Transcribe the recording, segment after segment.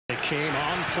It came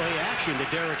on play action to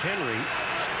Derrick Henry.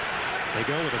 They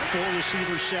go with a full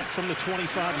receiver set from the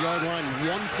 25-yard line,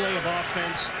 one play of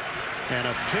offense, and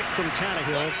a pick from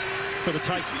Tannehill for the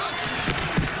Titans.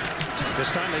 This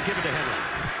time they give it to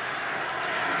Henry.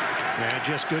 And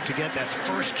just good to get that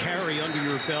first carry under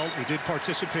your belt. He did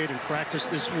participate in practice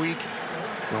this week.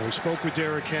 When we spoke with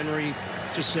Derrick Henry,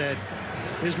 just said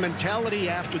his mentality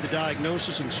after the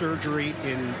diagnosis and surgery,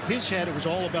 in his head, it was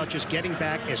all about just getting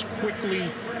back as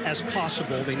quickly as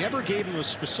possible. They never gave him a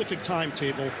specific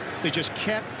timetable. They just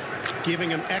kept giving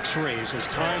him x-rays as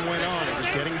time went on. It was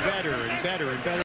getting better and better and better.